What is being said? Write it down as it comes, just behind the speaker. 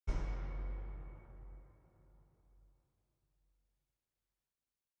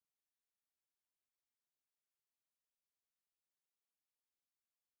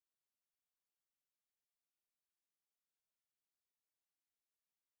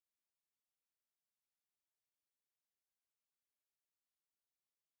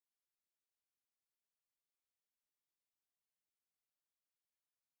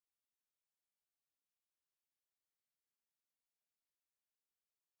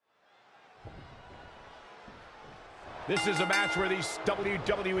This is a match where these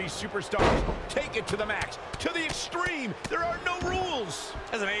WWE superstars take it to the max, to the extreme. There are no rules.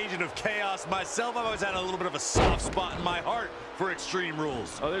 As an agent of chaos myself, I've always had a little bit of a soft spot in my heart for Extreme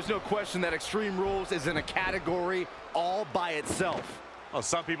Rules. Oh, there's no question that Extreme Rules is in a category all by itself. Well,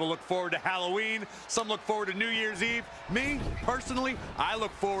 some people look forward to Halloween, some look forward to New Year's Eve. Me, personally, I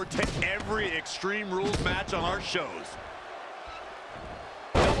look forward to every Extreme Rules match on our shows.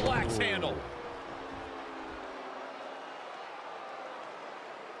 Double axe handle.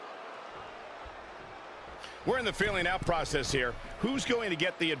 We're in the feeling out process here. Who's going to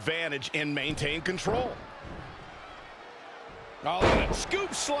get the advantage and maintain control? Oh, look at it.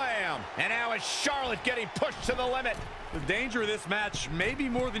 Scoop slam. And now is Charlotte getting pushed to the limit. The danger of this match may be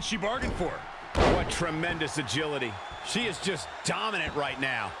more than she bargained for. What tremendous agility. She is just dominant right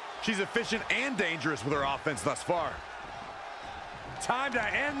now. She's efficient and dangerous with her offense thus far. Time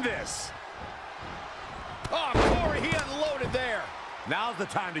to end this. Oh, Corey, he unloaded there. Now's the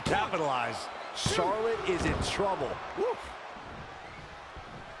time to capitalize. Charlotte is in trouble. Woo.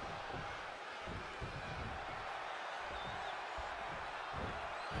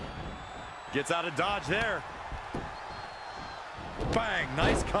 Gets out of dodge there. Bang,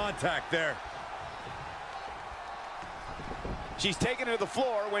 nice contact there. She's taken to the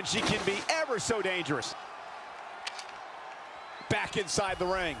floor when she can be ever so dangerous. Back inside the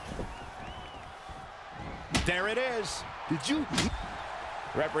ring. There it is. Did you?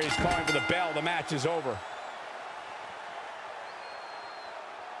 Referee's calling for the bell. The match is over.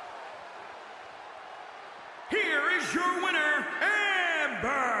 Here is your winner,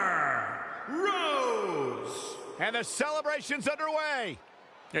 Amber Rose. And the celebration's underway.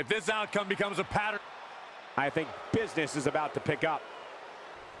 If this outcome becomes a pattern, I think business is about to pick up.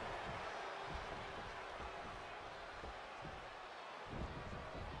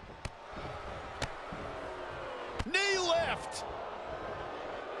 Knee lift.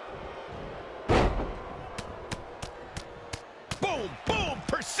 Boom, boom,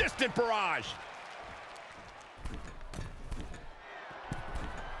 persistent barrage.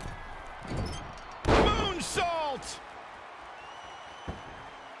 Moonsault.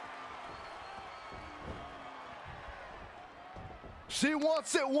 She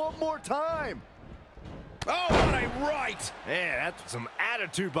wants it one more time. Oh, what a right. man, that's some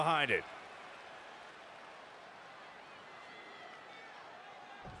attitude behind it.